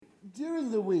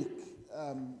During the week,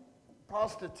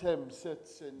 Pastor Tim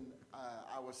sits in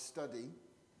our study,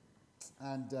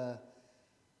 and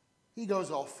he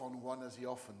goes off on one, as he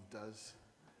often does,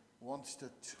 wants to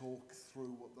talk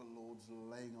through what the Lord's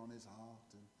laying on his heart,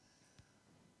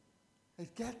 and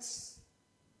it gets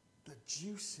the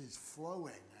juices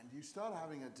flowing, and you start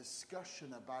having a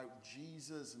discussion about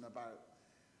Jesus and about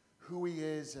who he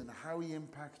is and how he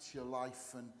impacts your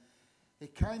life, and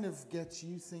it kind of gets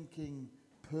you thinking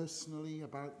personally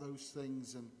about those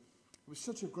things. And it was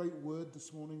such a great word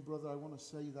this morning, brother. I want to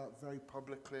say that very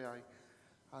publicly.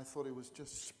 I thought it was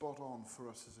just spot on for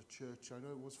us as a church. I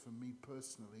know it was for me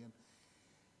personally.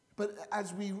 But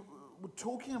as we were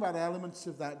talking about elements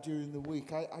of that during the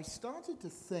week, I started to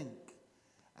think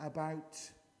about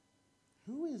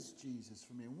who is Jesus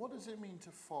for me and what does it mean to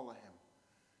follow him.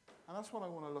 And that's what I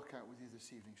want to look at with you this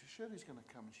evening. So Shirley's going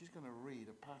to come and she's going to read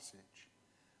a passage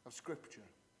of Scripture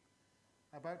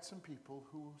about some people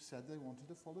who said they wanted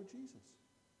to follow Jesus.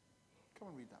 Come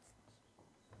and read that for us.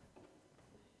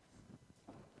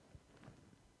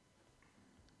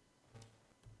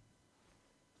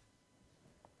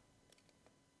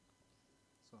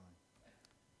 Sorry.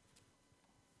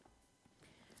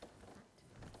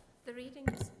 The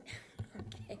readings.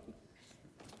 Okay.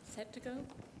 Set to go?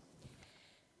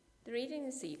 The reading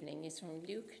this evening is from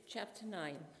Luke chapter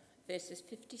 9, verses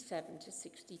 57 to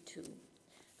 62,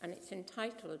 and it's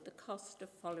entitled The Cost of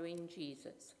Following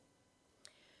Jesus.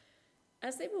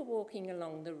 As they were walking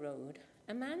along the road,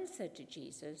 a man said to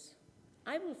Jesus,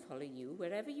 "I will follow you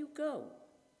wherever you go."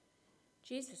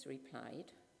 Jesus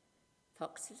replied,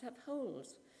 "Foxes have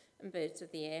holes, and birds of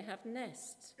the air have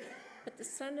nests, but the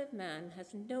Son of Man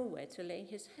has nowhere to lay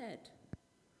his head."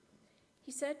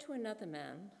 He said to another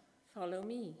man, "Follow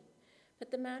me."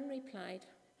 But the man replied,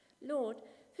 "Lord,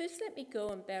 first let me go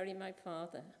and bury my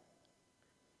father."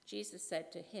 Jesus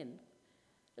said to him,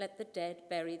 "Let the dead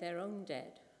bury their own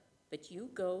dead, but you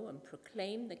go and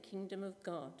proclaim the kingdom of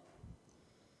God."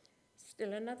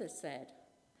 Still another said,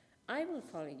 "I will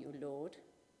follow you, Lord,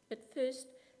 but first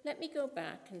let me go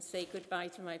back and say goodbye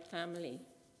to my family."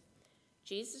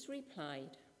 Jesus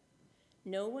replied,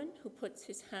 "No one who puts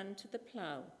his hand to the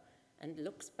plow and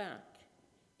looks back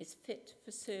is fit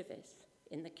for service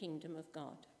in the kingdom of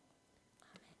God."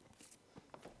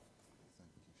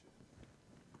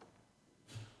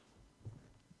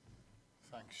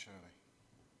 Thanks, Shirley.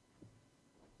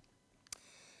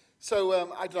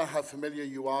 So I don't know how familiar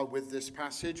you are with this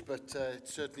passage, but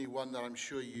it's certainly one that I'm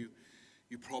sure you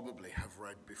probably have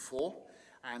read before.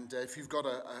 And if you've got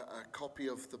a copy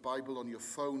of the Bible on your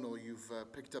phone, or you've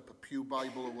picked up a Pew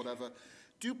Bible or whatever,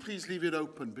 do please leave it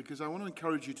open, because I want to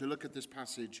encourage you to look at this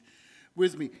passage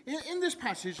with me. In this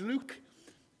passage, Luke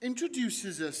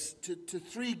introduces us to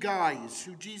three guys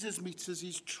who Jesus meets as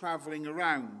he's traveling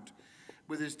around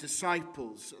with his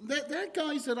disciples. They're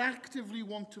guys that actively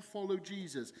want to follow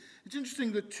Jesus. It's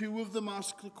interesting that two of them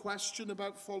ask the question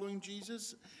about following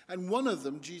Jesus, and one of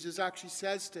them, Jesus actually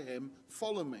says to him,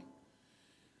 "Follow me."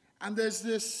 And there's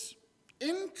this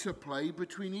interplay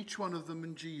between each one of them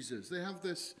and Jesus. They have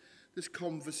this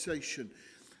conversation.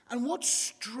 And what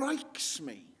strikes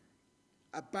me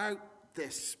about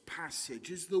this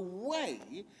passage is the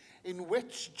way in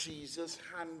which Jesus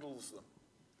handles them.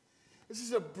 This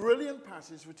is a brilliant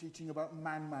passage for teaching about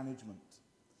man management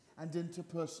and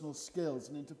interpersonal skills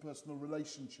and interpersonal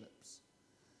relationships.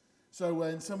 So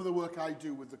in some of the work I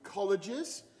do with the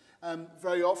colleges,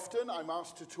 very often I'm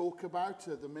asked to talk about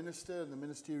the minister and the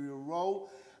ministerial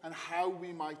role and how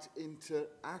we might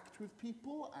interact with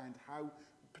people and how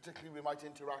particularly we might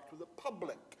interact with the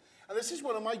public. And this is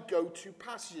one of my go-to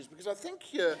passages, because I think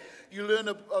here you learn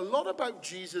a lot about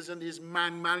Jesus and his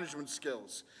man management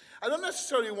skills. I don't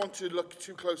necessarily want to look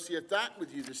too closely at that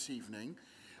with you this evening,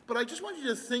 but I just want you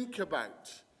to think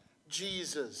about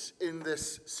Jesus in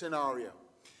this scenario.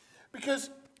 Because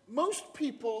most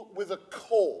people with a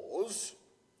cause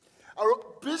are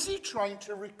busy trying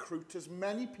to recruit as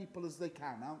many people as they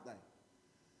can, aren't they?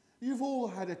 You've all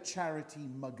had a charity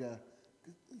mugger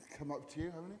come up to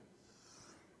you, haven't you?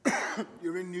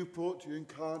 You're in Newport, you're in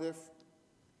Cardiff,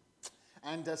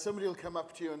 and somebody will come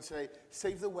up to you and say,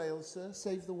 "Save the whale, sir,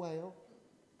 save the whale,"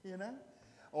 you know?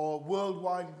 Or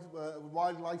Worldwide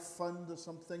Wildlife Fund or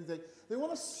something. They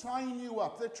want to sign you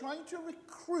up. They're trying to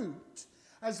recruit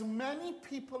as many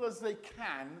people as they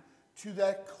can to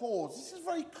their cause. This is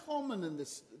very common in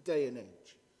this day and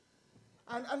age.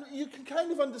 And you can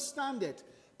kind of understand it,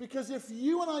 because if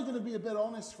you and I are going to be a bit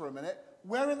honest for a minute,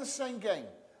 we're in the same game.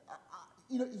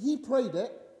 He prayed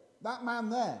it, that man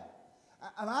there.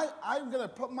 And I'm going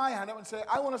to put my hand up and say,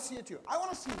 I want to see it too. I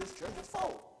want to see this church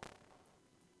full.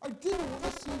 I do want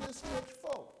to see this church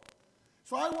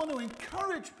So I want to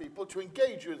encourage people to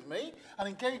engage with me and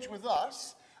engage with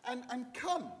us and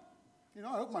come. You know,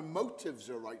 I hope my motives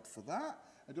are right for that.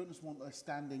 I don't just want a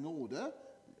standing order.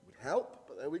 It would help,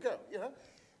 but there we go. You know,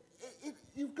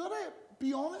 you've got to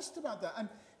be honest about that. And,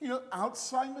 you know,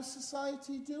 Alzheimer's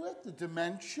Society do it. The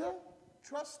Dementia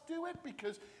Trust do it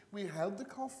because we held the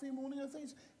coffee morning and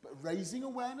things. But raising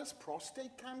awareness,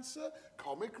 prostate cancer,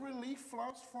 comic relief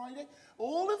last Friday,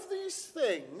 all of these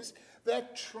things, they're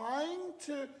trying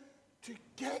to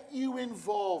get you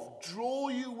involved, draw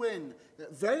you in.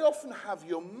 Very often have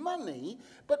your money,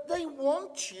 but they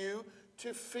want you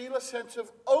to feel a sense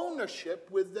of ownership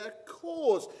with their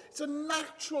cause. It's a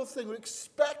natural thing. We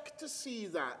expect to see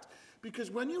that. Because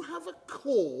when you have a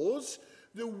cause,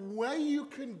 the way you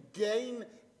can gain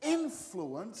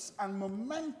influence and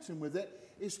momentum with it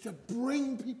is to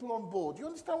bring people on board. Do you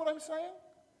understand what I'm saying?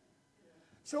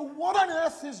 So what on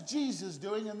earth is Jesus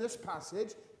doing in this passage?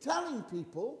 Telling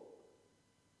people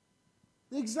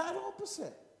the exact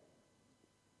opposite.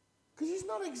 Because he's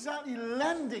not exactly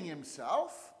lending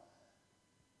himself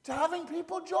to having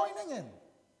people joining him.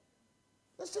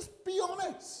 Let's just be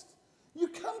honest. You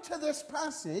come to this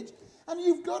passage and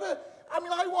you've got to,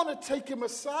 I want to take him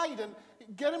aside and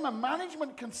get him a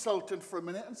management consultant for a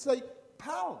minute and say,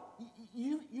 pal,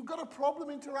 you've got a problem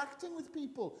interacting with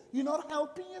people. You're not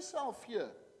helping yourself here.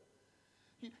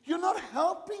 You're not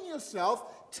helping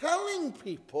yourself telling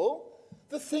people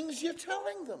the things you're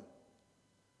telling them.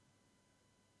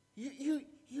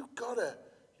 You've got to,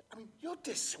 you're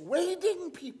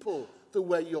dissuading people the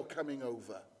way you're coming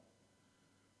over.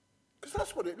 Because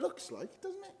that's what it looks like,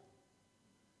 doesn't it?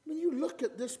 When you look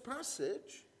at this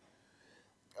passage,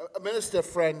 a minister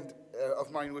friend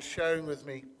of mine was sharing with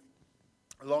me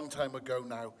a long time ago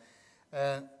now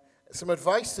some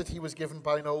advice that he was given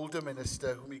by an older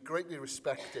minister whom he greatly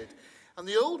respected. And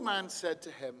the old man said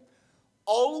to him,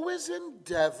 always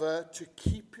endeavor to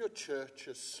keep your church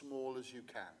as small as you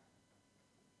can.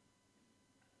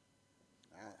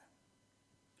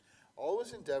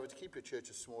 Always endeavor to keep your church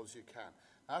as small as you can.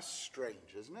 That's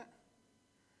strange, isn't it?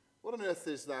 What on earth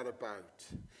is that about?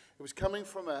 It was coming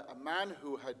from a man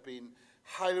who had been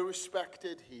highly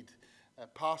respected. He'd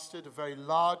pastored a very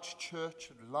large church,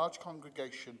 a large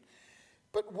congregation.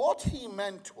 But what he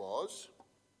meant was,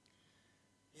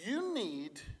 you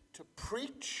need to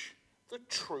preach the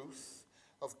truth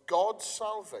of God's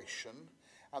salvation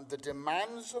and the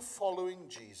demands of following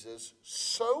Jesus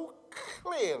so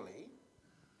clearly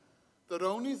that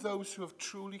only those who have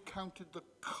truly counted the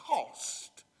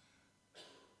cost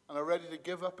and are ready to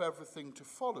give up everything to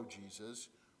follow Jesus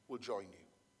will join you.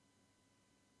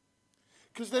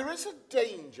 Because there is a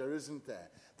danger, isn't there,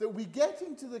 that we get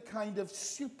into the kind of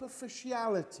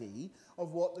superficiality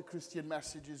of what the Christian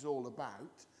message is all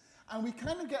about, and we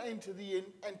kind of get into the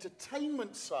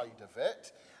entertainment side of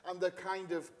it and the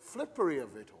kind of flippery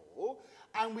of it all,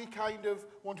 and we kind of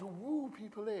want to woo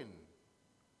people in.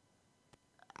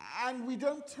 And we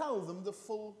don't tell them the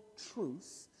full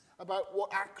truth about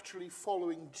what actually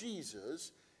following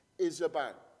Jesus is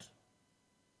about.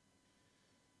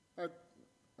 I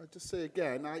just say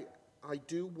again, I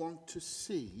do want to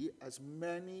see as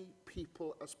many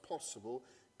people as possible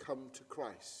come to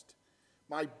Christ.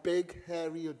 My big,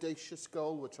 hairy, audacious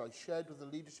goal, which I shared with the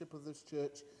leadership of this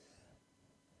church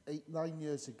 8-9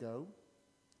 years ago,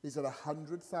 is that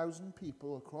 100,000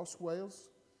 people across Wales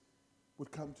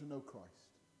would come to know Christ.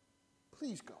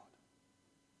 Please, God.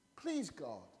 Please,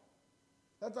 God.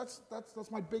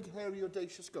 That's my big, hairy,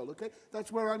 audacious goal, okay?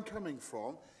 That's where I'm coming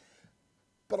from.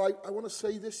 But I want to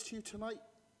say this to you tonight.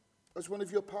 As one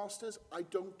of your pastors, I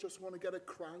don't just want to get a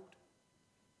crowd.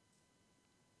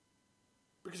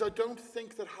 Because I don't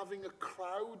think that having a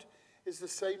crowd is the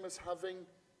same as having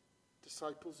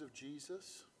disciples of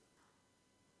Jesus.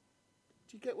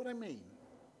 Do you get what I mean?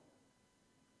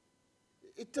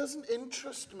 It doesn't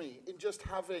interest me in just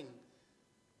having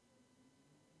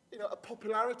a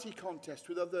popularity contest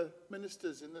with other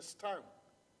ministers in this town.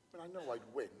 I know I'd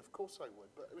win, of course I would,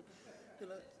 but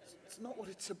it's not what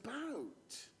it's about.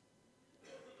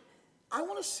 I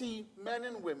want to see men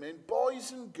and women,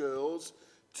 boys and girls,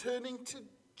 turning to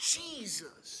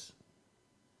Jesus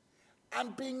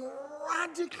and being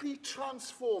radically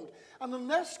transformed. And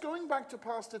unless, going back to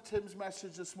Pastor Tim's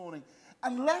message this morning,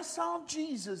 unless our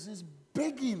Jesus is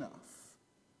big enough,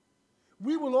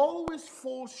 we will always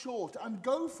fall short and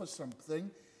go for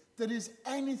something that is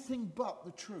anything but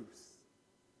the truth.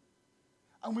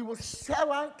 And we will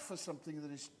sell out for something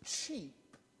that is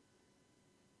cheap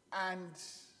and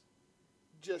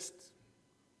just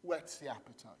whets the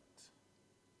appetite.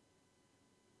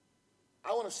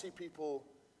 I want to see people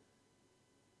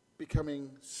becoming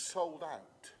sold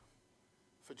out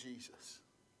for Jesus.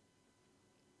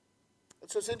 And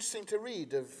so it's interesting to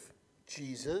read of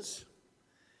Jesus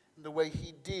and the way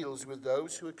he deals with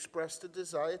those who expressed a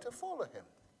desire to follow him.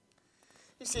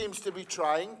 He seems to be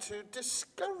trying to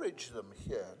discourage them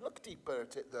here. Look deeper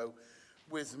at it, though,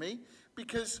 with me,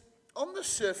 because on the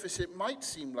surface it might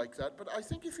seem like that, but I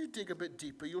think if you dig a bit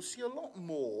deeper, you'll see a lot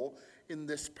more in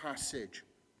this passage.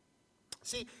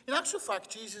 See, in actual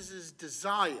fact, Jesus'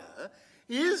 desire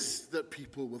is that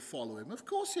people will follow him. Of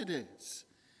course it is.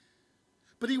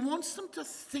 But he wants them to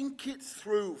think it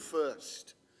through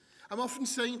first. I'm often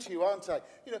saying to you, aren't I?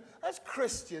 As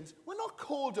Christians, we're not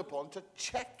called upon to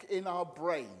check in our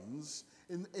brains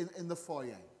in the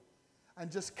foyer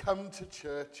and just come to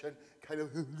church and kind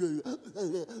of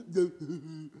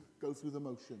go through the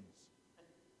motions.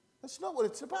 That's not what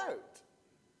it's about.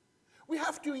 We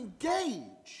have to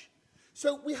engage.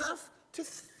 So we have to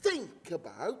think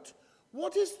about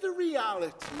what is the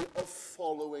reality of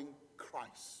following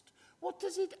Christ. What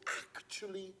does it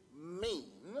actually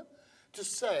mean to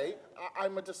say,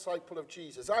 I'm a disciple of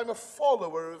Jesus, I'm a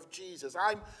follower of Jesus,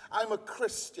 I'm a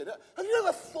Christian? Have you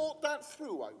ever thought that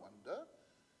through, I wonder?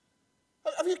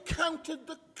 Have you counted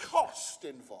the cost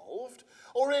involved?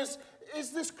 Or is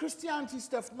this Christianity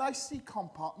stuff nicely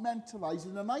compartmentalized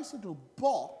in a nice little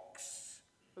box,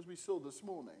 as we saw this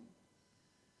morning,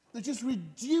 that just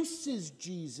reduces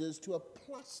Jesus to a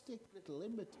plastic little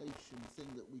imitation thing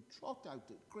that we trot out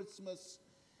at Christmas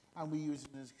and we use it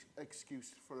as an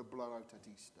excuse for a blowout at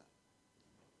Easter?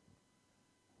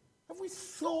 Have we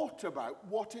thought about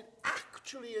what it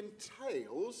actually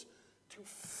entails to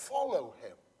follow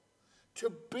him, to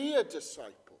be a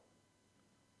disciple?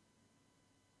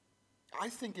 I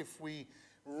think if we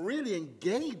really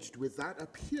engaged with that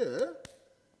up here,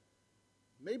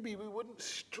 maybe we wouldn't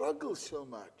struggle so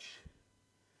much.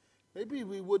 Maybe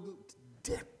we wouldn't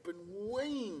dip and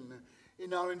wane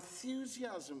in our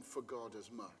enthusiasm for God as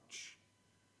much,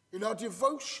 in our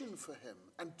devotion for him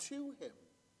and to him.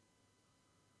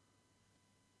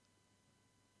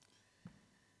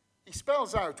 He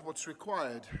spells out what's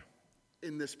required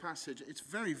in this passage. It's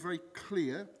very, very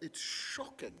clear. It's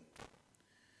shocking.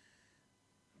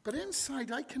 But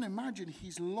inside, I can imagine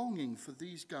he's longing for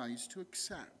these guys to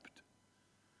accept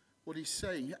what he's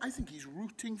saying. I think he's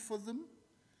rooting for them.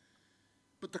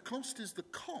 But the cost is the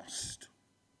cost.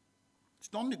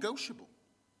 It's non-negotiable.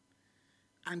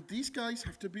 And these guys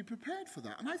have to be prepared for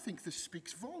that. And I think this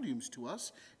speaks volumes to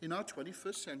us in our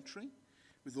 21st century,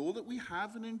 with all that we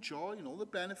have and enjoy and all the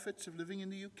benefits of living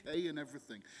in the UK and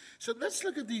everything. So let's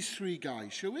look at these three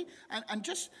guys, shall we? And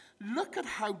just look at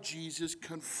how Jesus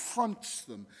confronts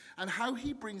them and how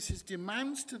he brings his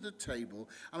demands to the table.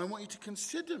 And I want you to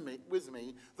consider with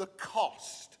me the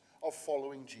cost of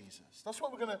following Jesus. That's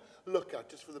what we're going to look at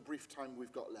just for the brief time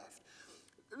we've got left.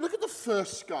 Look at the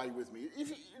first guy with me. If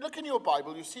you look in your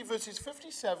Bible, you see verses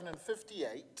 57 and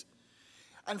 58.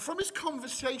 And from his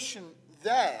conversation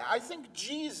there, I think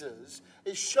Jesus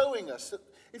is showing us that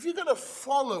if you're going to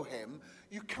follow him,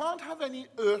 you can't have any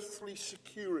earthly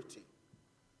security.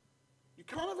 You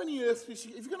can't have any earthly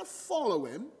security. If you're going to follow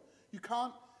him, you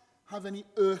can't have any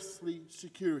earthly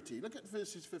security. Look at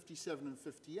verses 57 and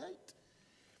 58.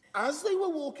 As they were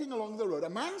walking along the road, a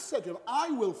man said to him, I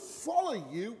will follow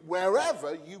you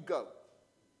wherever you go.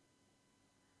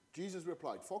 Jesus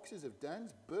replied, foxes have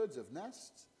dens, birds have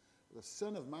nests, but the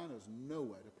Son of Man has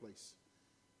nowhere to place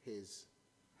his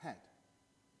head.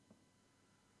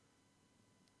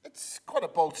 It's quite a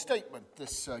bold statement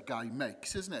this guy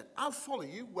makes, isn't it? I'll follow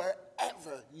you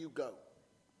wherever you go.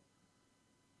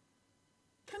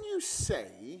 Can you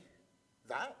say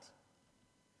that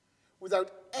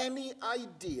without any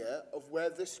idea of where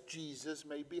this Jesus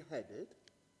may be headed?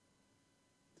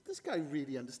 Did this guy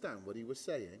really understand what he was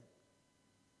saying?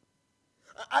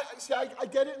 I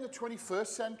get it in the 21st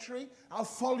century. I'll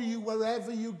follow you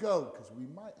wherever you go, because we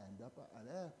might end up at an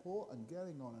airport and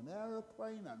getting on an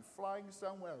aeroplane and flying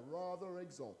somewhere rather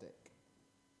exotic.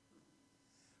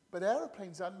 But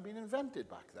aeroplanes hadn't been invented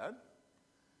back then.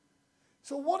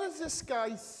 So what is this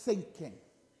guy thinking?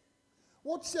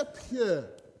 What's up here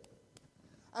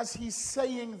as he's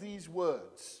saying these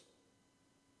words?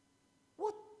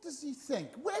 What does he think?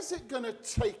 Where's it going to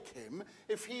take him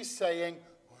if he's saying,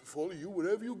 I'll follow you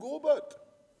wherever you go, bud?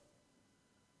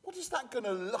 What is that going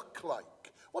to look like?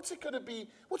 What's going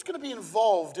to be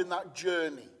involved in that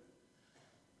journey?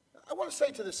 I want to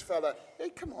say to this fella, hey,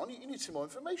 come on, you need some more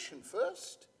information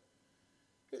first.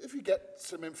 If you get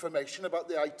some information about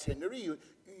the itinerary,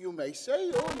 you may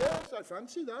say, oh yes, I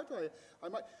fancy that. I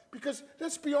might. Because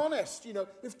let's be honest,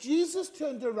 if Jesus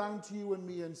turned around to you and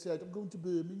me and said, I'm going to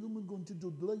Birmingham, I'm going to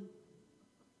Dudley,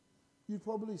 you'd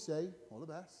probably say, all the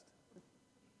best.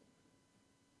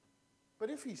 But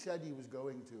if he said he was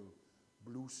going to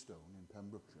Bluestone in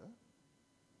Pembrokeshire,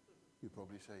 you'd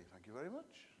probably say, thank you very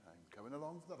much, I'm coming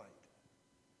along for the ride.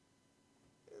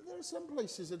 There are some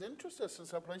places that interest us and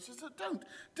some places that don't.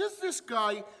 Does this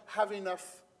guy have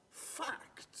enough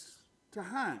facts to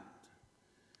hand?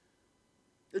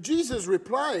 Jesus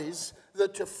replies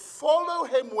that to follow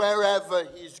him wherever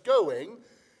he's going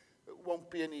won't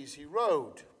be an easy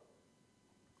road.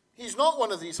 He's not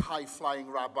one of these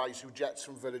high-flying rabbis who jets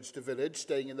from village to village,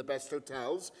 staying in the best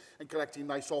hotels and collecting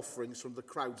nice offerings from the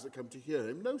crowds that come to hear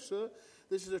him. No, sir,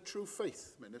 this is a true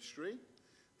faith ministry.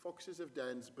 Foxes have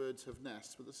dens, birds have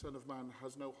nests, but the Son of Man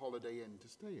has no holiday inn to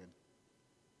stay in.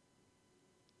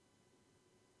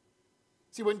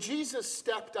 See, when Jesus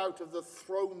stepped out of the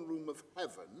throne room of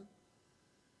heaven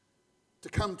to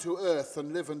come to earth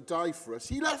and live and die for us,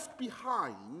 he left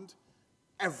behind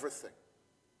everything.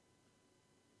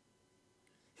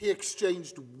 He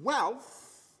exchanged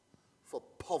wealth for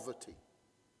poverty.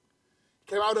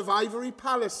 He came out of ivory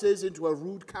palaces into a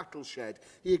rude cattle shed.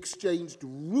 He exchanged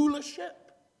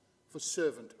rulership for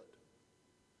servanthood.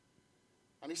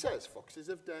 And he says, foxes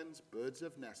have dens, birds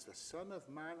have nests. The Son of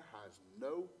Man has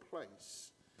no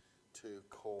place to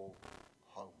call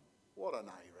home. What an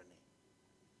irony.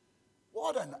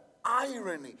 What an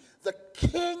irony. The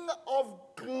King of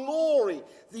glory,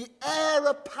 the heir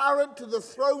apparent to the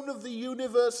throne of the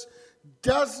universe,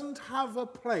 doesn't have a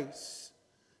place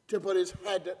to put his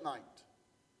head at night.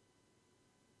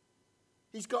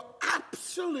 He's got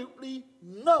absolutely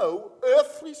no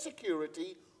earthly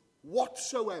security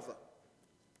whatsoever.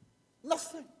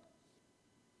 Nothing.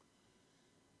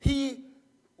 He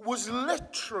was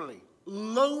literally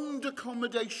loaned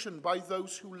accommodation by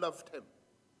those who loved him.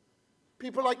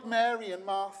 People like Mary and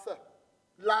Martha,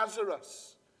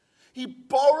 Lazarus. He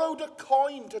borrowed a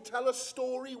coin to tell a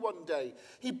story one day.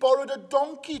 He borrowed a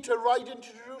donkey to ride into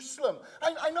Jerusalem.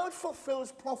 I know it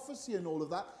fulfills prophecy and all of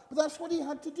that, but that's what he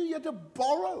had to do. He had to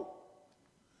borrow.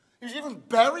 He was even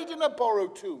buried in a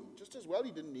borrowed tomb. Just as well, he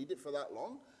didn't need it for that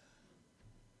long.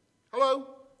 Hello?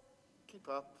 Keep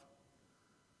up.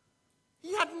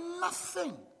 He had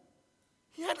nothing.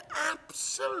 He had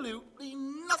absolutely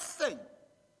nothing.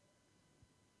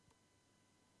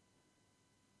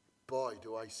 Boy,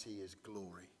 do I see his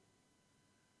glory.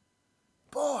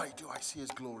 Boy, do I see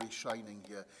his glory shining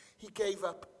here. He gave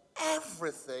up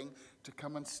everything to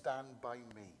come and stand by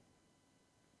me.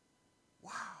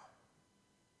 Wow.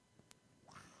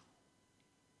 Wow.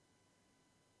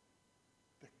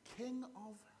 The King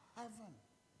of Heaven.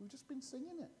 We've just been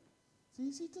singing it. It's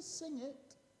easy to sing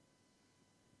it.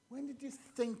 When did you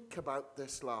think about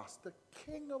this last? The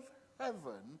King of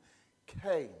Heaven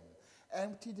came,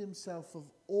 emptied himself of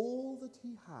all that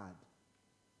he had,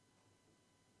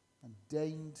 and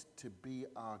deigned to be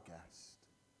our guest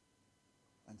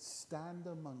and stand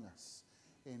among us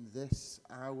in this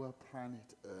our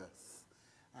planet Earth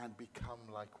and become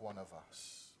like one of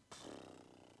us.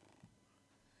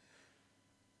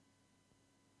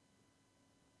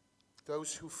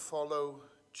 Those who follow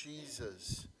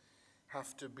Jesus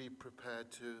have to be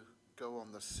prepared to go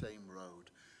on the same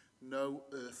road. No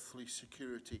earthly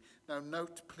security. Now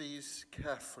note please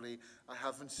carefully, I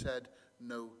haven't said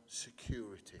no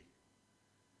security.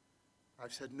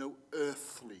 I've said no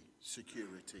earthly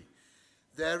security.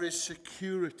 There is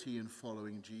security in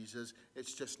following Jesus.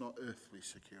 It's just not earthly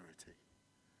security.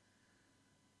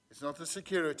 It's not the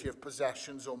security of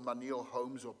possessions or money or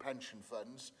homes or pension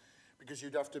funds, because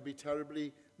you'd have to be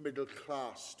terribly middle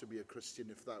class to be a Christian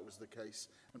if that was the case.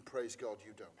 And praise God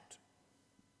you don't.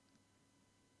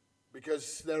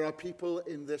 Because there are people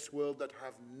in this world that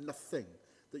have nothing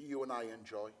that you and I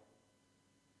enjoy.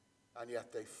 And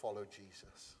yet they follow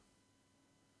Jesus.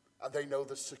 And they know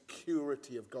the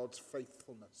security of God's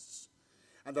faithfulness.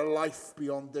 And a life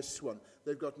beyond this one.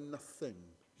 They've got nothing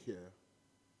here.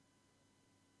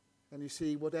 And you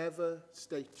see, whatever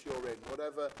state you're in,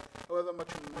 however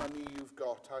much money you've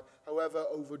got, however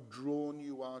overdrawn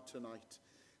you are tonight,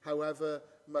 however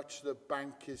much the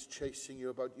bank is chasing you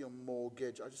about your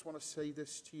mortgage, I just want to say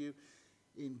this to you.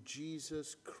 In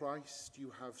Jesus Christ,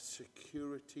 you have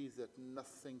security that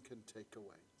nothing can take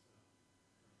away.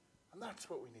 And that's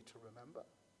what we need to remember.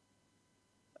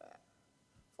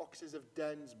 Foxes have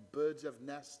dens, birds have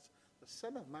nests. The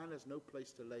Son of Man has no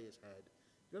place to lay his head.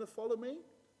 You going to follow me?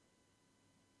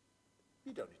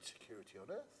 You don't need security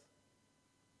on earth.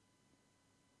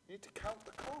 You need to count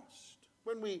the cost.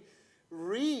 When we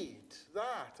read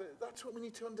that, that's what we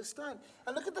need to understand.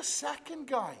 And look at the second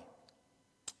guy,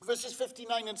 verses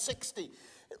 59 and 60.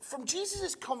 From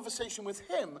Jesus' conversation with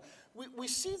him, we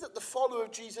see that the follower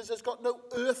of Jesus has got no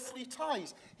earthly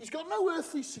ties. He's got no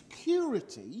earthly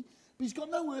security, but he's got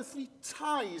no earthly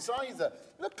ties either.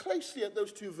 Look closely at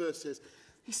those two verses.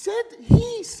 He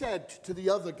said to the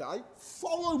other guy,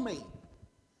 "Follow me."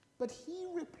 But he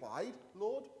replied,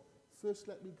 "Lord, first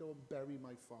let me go and bury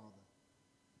my father."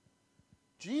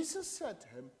 Jesus said to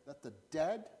him, "Let the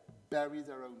dead bury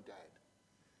their own dead,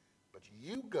 but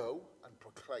you go and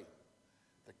proclaim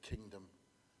the kingdom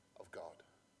of God."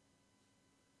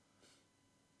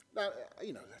 Now,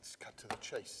 let's cut to the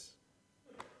chase.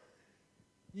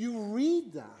 You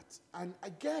read that, and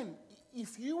again,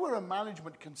 if you were a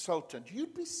management consultant,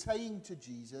 you'd be saying to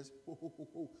Jesus,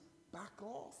 back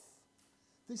off.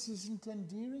 This isn't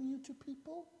endearing you to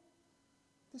people.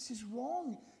 This is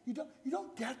wrong. You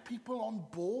don't get people on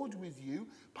board with you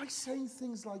by saying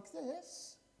things like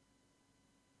this.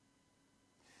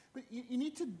 But you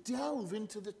need to delve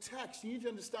into the text. You need to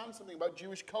understand something about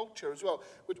Jewish culture as well,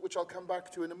 which I'll come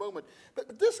back to in a moment.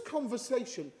 But this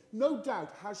conversation, no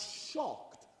doubt, has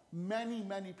shocked many,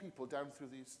 many people down through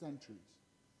the centuries.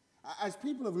 As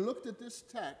people have looked at this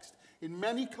text in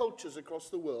many cultures across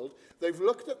the world, they've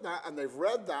looked at that and they've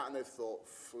read that and they've thought,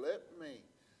 flip me.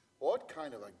 What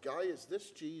kind of a guy is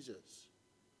this Jesus?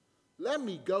 Let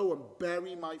me go and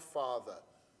bury my father.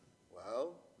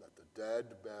 Well, let the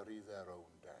dead bury their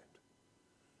own dead.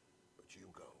 But you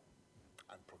go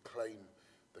and proclaim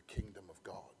the kingdom of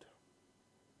God.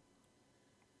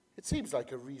 It seems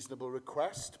like a reasonable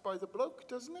request by the bloke,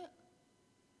 doesn't it?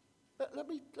 Let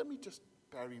me just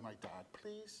bury my dad,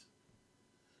 please.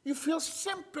 You feel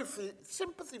sympathy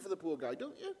for the poor guy,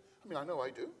 don't you? I mean, I know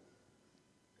I do.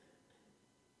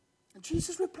 And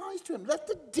Jesus replies to him, "Let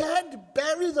the dead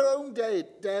bury their own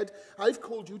dead. I've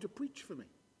called you to preach for me."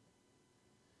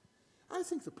 I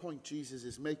think the point Jesus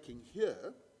is making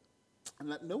here, and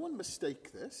let no one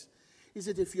mistake this, is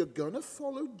that if you're going to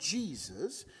follow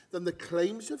Jesus, then the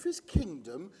claims of his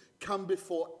kingdom come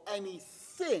before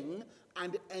anything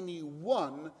and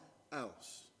anyone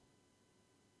else.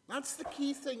 That's the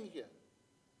key thing here.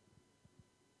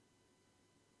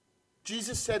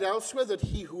 Jesus said elsewhere that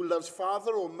he who loves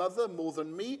father or mother more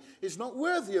than me is not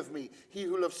worthy of me. He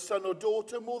who loves son or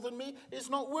daughter more than me is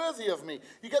not worthy of me.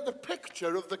 You get the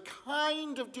picture of the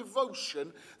kind of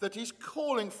devotion that he's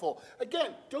calling for.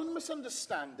 Again, don't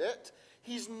misunderstand it.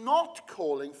 He's not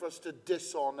calling for us to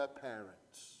dishonor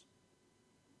parents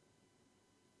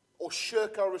or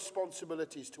shirk our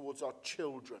responsibilities towards our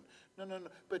children. No.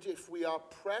 But if we are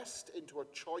pressed into a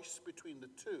choice between the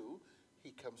two,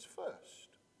 he comes first.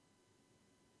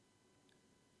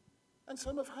 And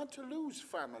some have had to lose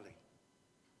family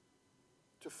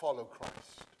to follow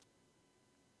Christ.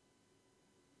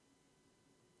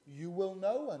 You will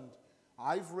know, and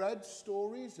I've read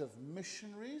stories of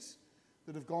missionaries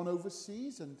that have gone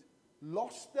overseas and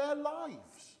lost their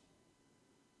lives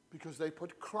because they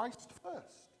put Christ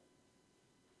first.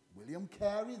 William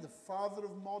Carey, the father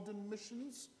of modern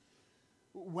missions,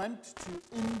 went to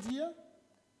India,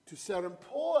 to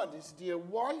Serampore, and his dear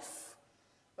wife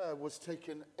was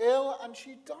taken ill and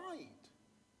she died.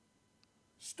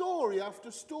 Story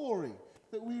after story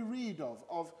that we read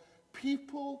of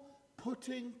people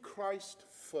putting Christ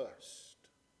first.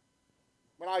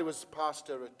 When I was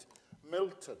pastor at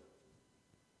Milton,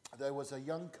 there was a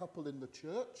young couple in the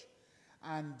church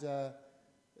and a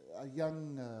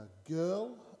young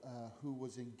girl who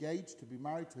was engaged to be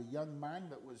married to a young man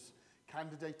that was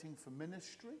candidating for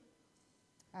ministry.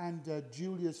 And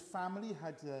Julia's family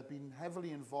had been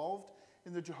heavily involved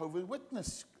in the Jehovah's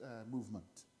Witness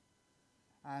movement.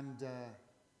 And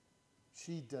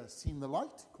she'd seen the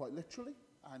light, quite literally,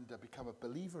 and become a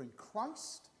believer in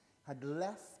Christ, had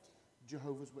left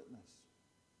Jehovah's Witness.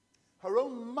 Her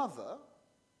own mother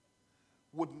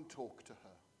wouldn't talk to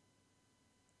her.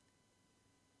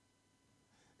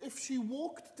 If she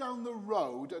walked down the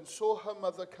road and saw her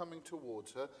mother coming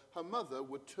towards her, her mother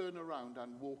would turn around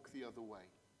and walk the other way.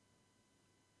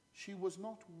 She was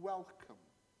not welcome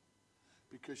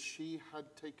because she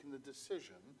had taken the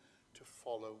decision to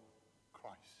follow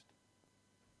Christ.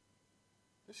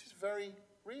 This is very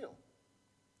real.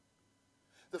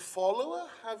 The follower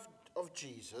of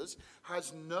Jesus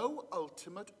has no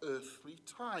ultimate earthly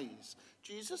ties.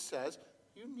 Jesus says,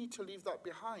 you need to leave that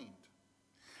behind.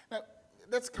 Now,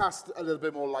 let's cast a little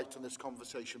bit more light on this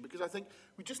conversation because I think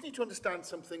we just need to understand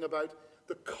something about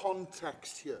the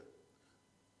context here.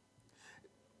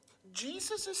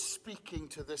 Jesus is speaking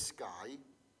to this guy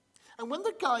And when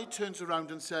the guy turns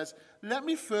around and says, let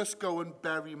me first go and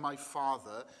bury my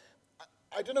father,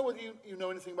 I don't know whether you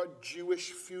know anything about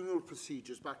Jewish funeral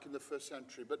procedures back in the first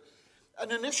century, but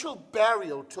an initial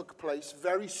burial took place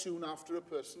very soon after a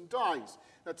person dies.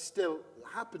 That still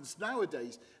happens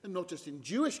nowadays, and not just in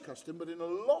Jewish custom, but in a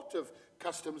lot of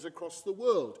customs across the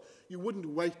world. You wouldn't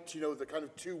wait, the kind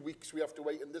of 2 weeks we have to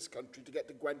wait in this country to get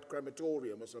to Gwent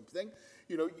Crematorium or something.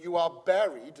 You are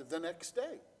buried the next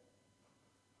day.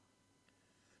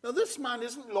 Now, this man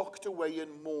isn't locked away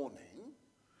in mourning,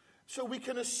 so we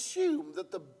can assume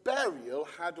that the burial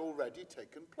had already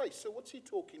taken place. So what's he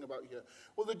talking about here?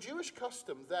 Well, the Jewish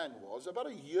custom then was, about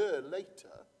a year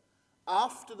later,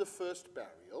 after the first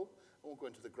burial, I won't go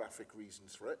into the graphic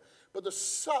reasons for it, but the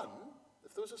son,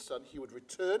 if there was a son, he would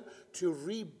return to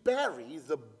rebury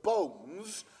the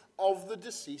bones of the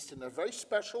deceased in a very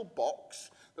special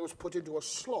box that was put into a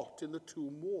slot in the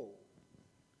tomb wall.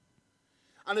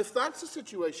 And if that's the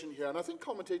situation here, and I think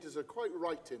commentators are quite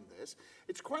right in this,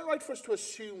 it's quite right for us to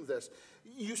assume this.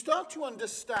 You start to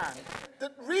understand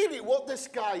that really what this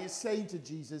guy is saying to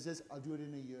Jesus is, I'll do it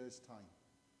in a year's time.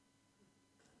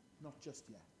 Not just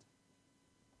yet.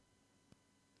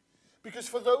 Because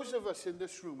for those of us in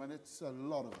this room, and it's a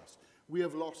lot of us, we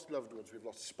have lost loved ones, we've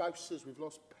lost spouses, we've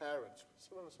lost parents,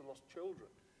 some of us have lost children.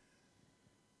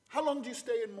 How long do you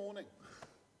stay in mourning?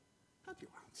 How do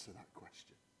you answer that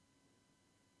question?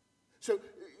 So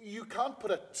you can't put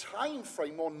a time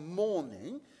frame on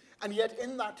mourning, and yet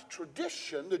in that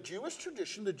tradition, the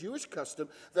Jewish custom,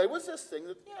 there was this thing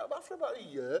that, after about a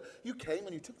year, you came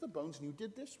and you took the bones and you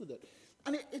did this with it.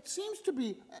 And it seems to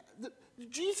be that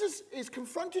Jesus is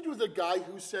confronted with a guy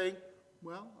who's saying,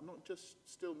 well, I'm not just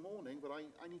still mourning, but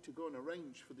I need to go and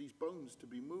arrange for these bones to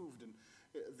be moved and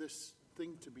this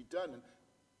thing to be done. And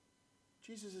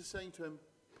Jesus is saying to him,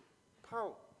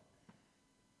 pal,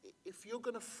 if you're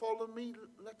going to follow me,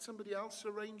 let somebody else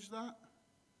arrange that.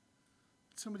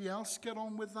 Let somebody else get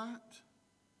on with that.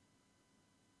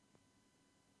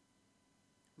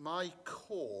 My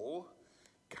call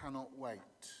cannot wait.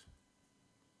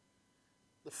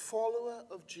 The follower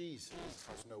of Jesus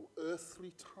has no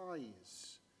earthly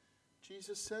ties.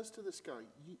 Jesus says to this guy,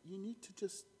 you need to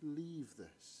just leave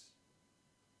this.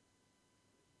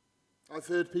 I've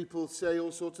heard people say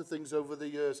all sorts of things over the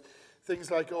years.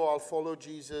 Things like, I'll follow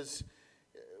Jesus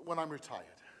when I'm retired.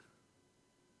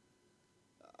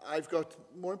 I've got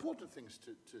more important things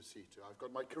to see to. I've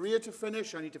got my career to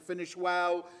finish. I need to finish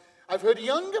well. I've heard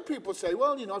younger people say,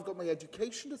 I've got my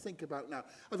education to think about now.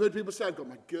 I've heard people say, I've got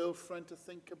my girlfriend to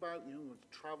think about,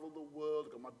 travel the world.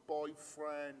 I've got my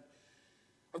boyfriend.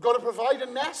 I've got to provide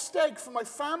a nest egg for my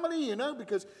family,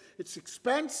 because it's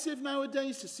expensive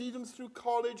nowadays to see them through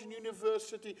college and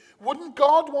university. Wouldn't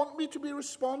God want me to be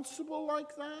responsible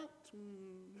like that?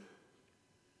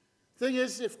 Thing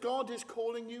is, if God is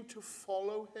calling you to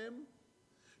follow him,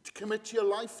 to commit your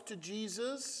life to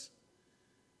Jesus,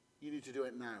 you need to do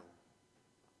it now.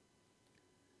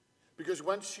 Because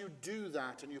once you do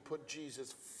that and you put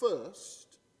Jesus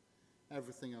first,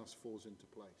 everything else falls into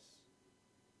place.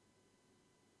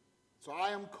 So I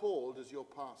am called as your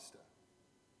pastor,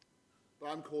 but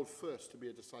I'm called first to be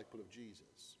a disciple of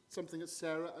Jesus. Something that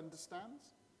Sarah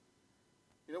understands.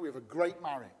 We have a great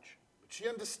marriage, but she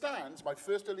understands my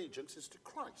first allegiance is to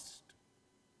Christ.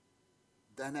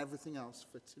 Then everything else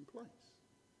fits in place.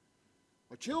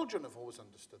 My children have always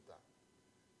understood that.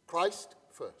 Christ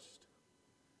first,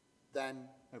 then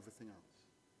everything else.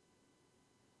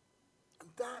 And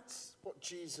that's what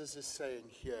Jesus is saying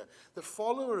here. The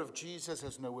follower of Jesus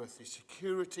has no earthly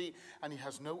security, and he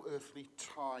has no earthly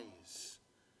ties.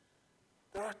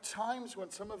 There are times when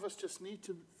some of us just need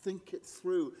to think it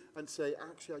through and say,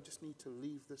 actually, I just need to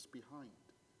leave this behind.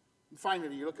 And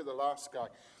finally, you look at the last guy.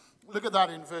 Look at that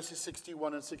in verses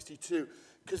 61 and 62.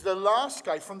 Because the last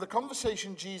guy, from the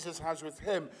conversation Jesus has with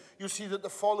him, you see that the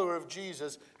follower of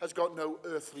Jesus has got no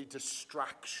earthly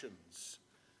distractions.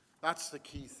 That's the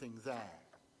key thing there.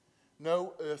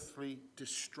 No earthly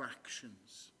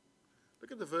distractions.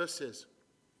 Look at the verses.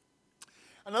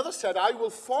 Another said, I will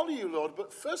follow you, Lord,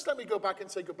 but first let me go back and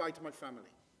say goodbye to my family.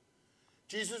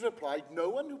 Jesus replied, no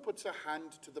one who puts a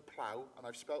hand to the plow, and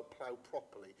I've spelled plow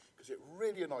properly, because it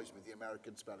really annoys me, the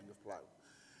American spelling of plow,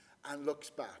 and looks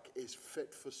back, is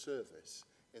fit for service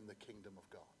in the kingdom of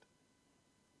God.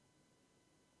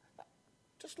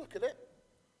 Just look at it.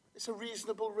 It's a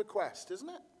reasonable request, isn't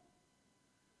it?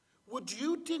 Would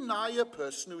you deny a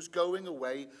person who's going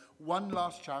away one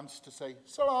last chance to say,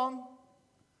 so long?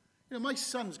 My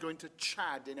son's going to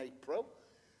Chad in April.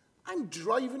 I'm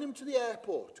driving him to the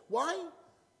airport. Why?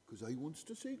 Because I wants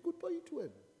to say goodbye to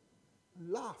him. And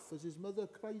laugh as his mother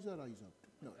cries her eyes out.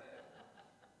 No.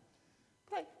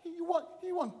 Right,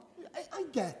 I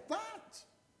get that.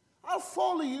 I'll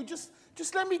follow you. Just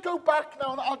let me go back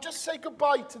now, and I'll just say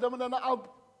goodbye to them, and then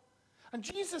And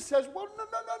Jesus says, well,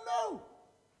 no.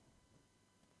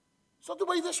 It's not the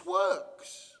way this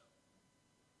works.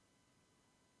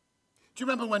 Do you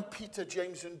remember when Peter,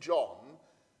 James, and John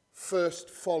first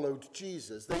followed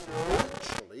Jesus? They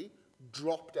literally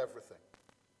dropped everything.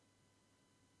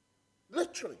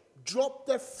 Literally dropped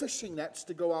their fishing nets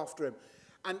to go after him.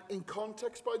 And in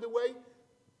context, by the way,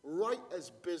 right as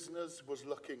business was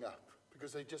looking up,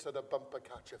 because they just had a bumper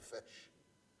catch of fish.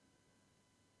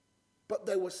 But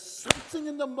there was something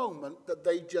in the moment that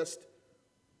they just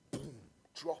boom,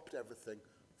 dropped everything,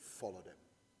 followed him.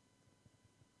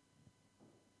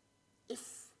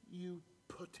 If you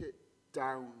put it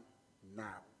down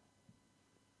now,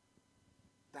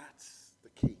 that's the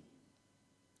key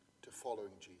to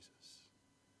following Jesus.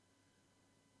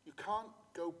 You can't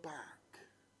go back.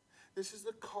 This is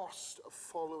the cost of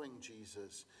following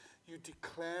Jesus. You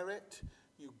declare it,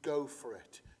 you go for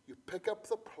it. You pick up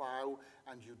the plow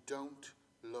and you don't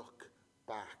look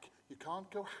back. You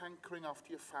can't go hankering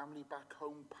after your family back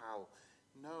home, pal.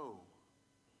 No.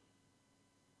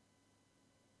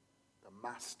 The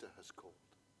Master has called.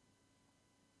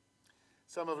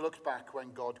 Some have looked back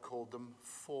when God called them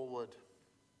forward.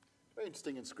 Very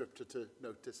interesting in Scripture to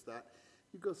notice that.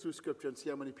 You go through Scripture and see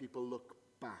how many people look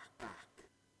back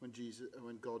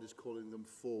when God is calling them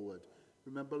forward.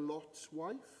 Remember Lot's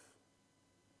wife?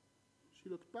 She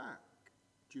looked back.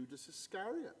 Judas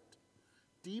Iscariot.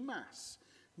 Demas.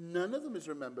 None of them is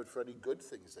remembered for any good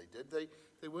things they did.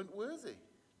 They weren't worthy.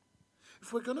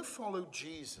 If we're going to follow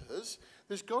Jesus,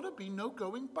 there's got to be no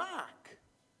going back.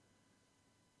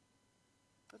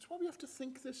 That's why we have to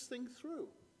think this thing through.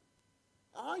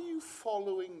 Are you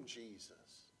following Jesus?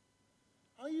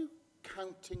 Are you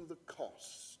counting the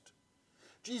cost?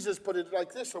 Jesus put it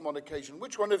like this on one occasion.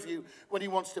 Which one of you, when he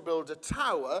wants to build a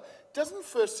tower, doesn't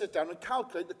first sit down and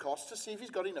calculate the cost to see if he's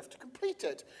got enough to complete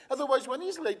it? Otherwise, when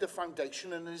he's laid the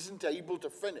foundation and isn't able to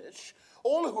finish,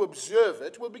 all who observe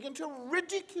it will begin to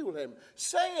ridicule him,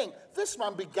 saying, this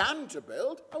man began to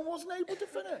build and wasn't able to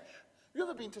finish. Have you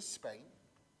ever been to Spain?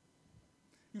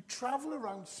 You travel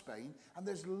around Spain and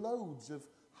there's loads of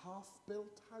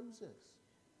half-built houses.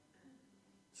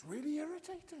 It's really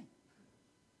irritating.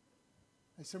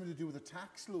 It's something to do with the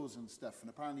tax laws and stuff, and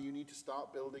apparently you need to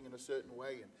start building in a certain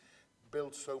way and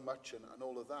build so much and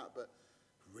all of that, but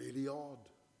really odd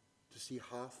to see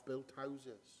half-built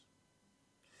houses.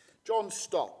 John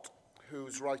Stott,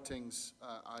 whose writings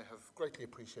I have greatly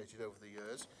appreciated over the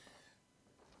years,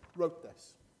 wrote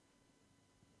this.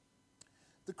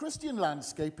 The Christian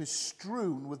landscape is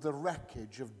strewn with the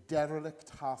wreckage of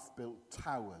derelict half-built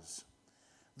towers,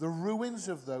 the ruins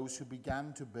of those who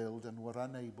began to build and were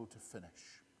unable to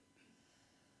finish.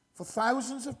 For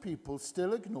thousands of people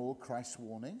still ignore Christ's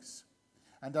warnings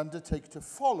and undertake to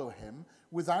follow him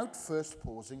without first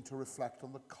pausing to reflect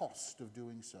on the cost of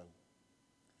doing so.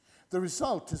 The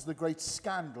result is the great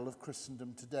scandal of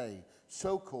Christendom today,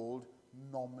 so-called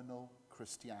nominal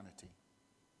Christianity.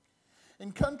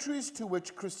 In countries to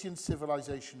which Christian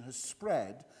civilization has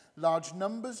spread, large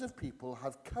numbers of people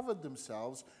have covered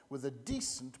themselves with a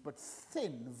decent but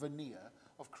thin veneer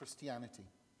of Christianity.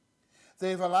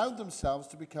 They have allowed themselves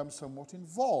to become somewhat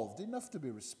involved, enough to be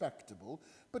respectable,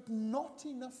 but not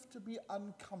enough to be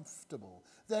uncomfortable.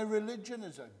 Their religion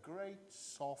is a great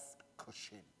soft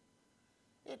cushion.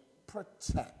 It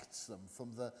protects them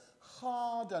from the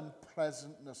hard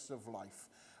unpleasantness of life,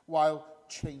 while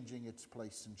changing its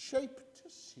place and shape to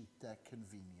suit their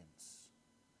convenience.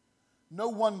 No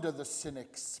wonder the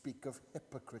cynics speak of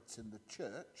hypocrites in the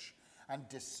church and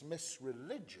dismiss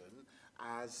religion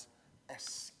as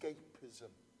escapism.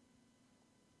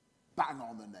 Bang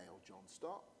on the nail, John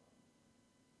Stott.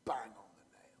 Bang on the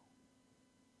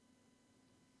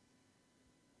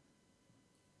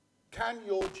nail. Can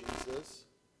your Jesus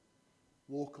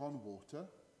walk on water?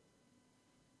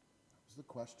 The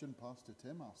question Pastor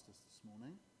Tim asked us this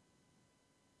morning.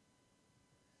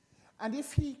 And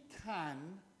if he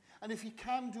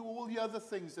can do all the other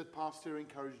things that Pastor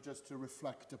encouraged us to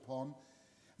reflect upon,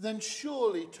 then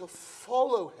surely to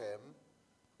follow him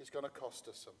is going to cost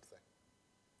us something.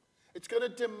 It's going to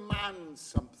demand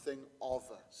something of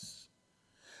us.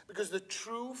 Because the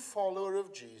true follower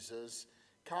of Jesus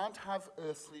can't have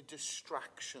earthly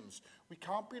distractions. We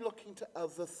can't be looking to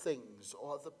other things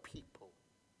or other people.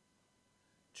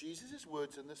 Jesus'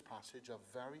 words in this passage are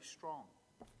very strong.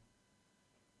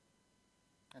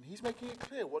 And he's making it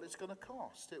clear what it's going to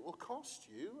cost. It will cost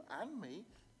you and me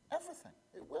everything.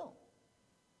 It will.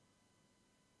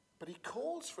 But he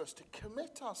calls for us to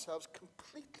commit ourselves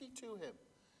completely to him.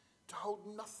 to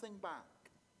hold nothing back.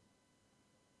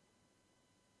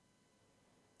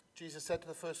 Jesus said to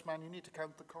the first man, you need to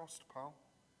count the cost, pal.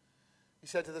 He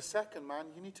said to the second man,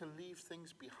 you need to leave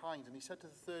things behind. And he said to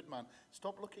the third man,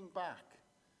 stop looking back.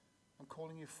 I'm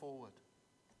calling you forward.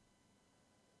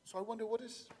 So I wonder, what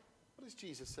is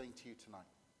Jesus saying to you tonight?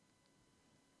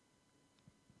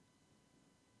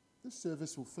 This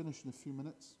service will finish in a few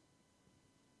minutes.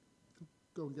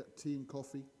 Go and get tea and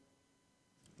coffee.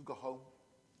 You'll go home.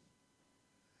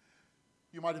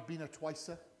 You might have been a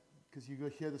twicer, because you were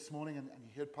here this morning and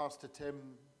you heard Pastor Tim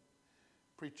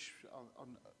preach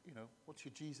on what's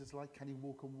your Jesus like? Can he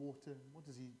walk on water? What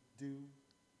does he do?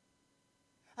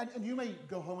 And you may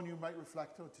go home and you might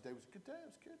reflect, oh, today was a good day. It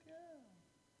was good, yeah.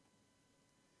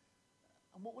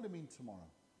 And what will it mean tomorrow?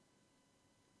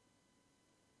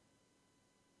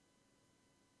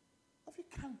 Have you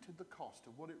counted the cost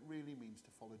of what it really means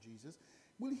to follow Jesus?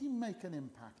 Will he make an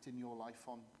impact in your life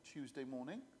on Tuesday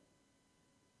morning?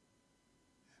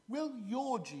 Will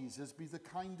your Jesus be the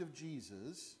kind of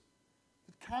Jesus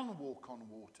that can walk on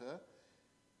water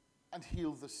and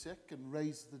heal the sick and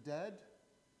raise the dead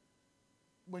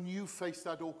when you face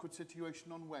that awkward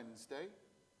situation on Wednesday?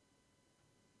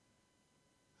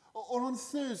 Or on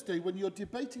Thursday, when you're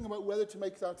debating about whether to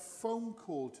make that phone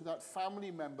call to that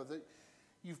family member that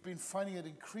you've been finding it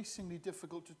increasingly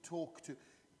difficult to talk to?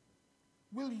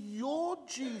 Will your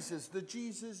Jesus, the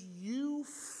Jesus you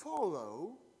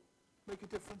follow, make a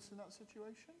difference in that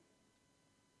situation?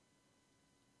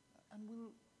 And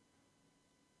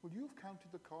will you have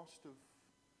counted the cost of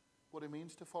what it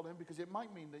means to follow him? Because it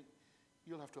might mean that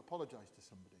you'll have to apologize to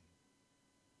somebody.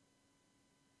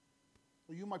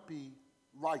 Or you might be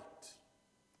right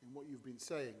in what you've been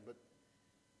saying, but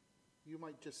you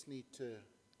might just need to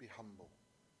be humble.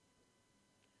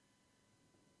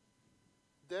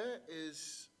 There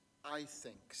is, I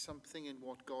think, something in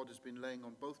what God has been laying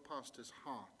on both pastors'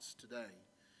 hearts today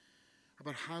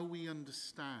about how we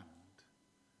understand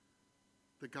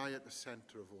the guy at the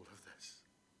center of all of this.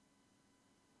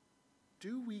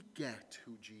 Do we get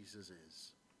who Jesus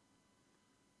is?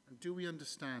 And do we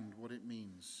understand what it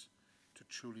means to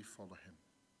truly follow him?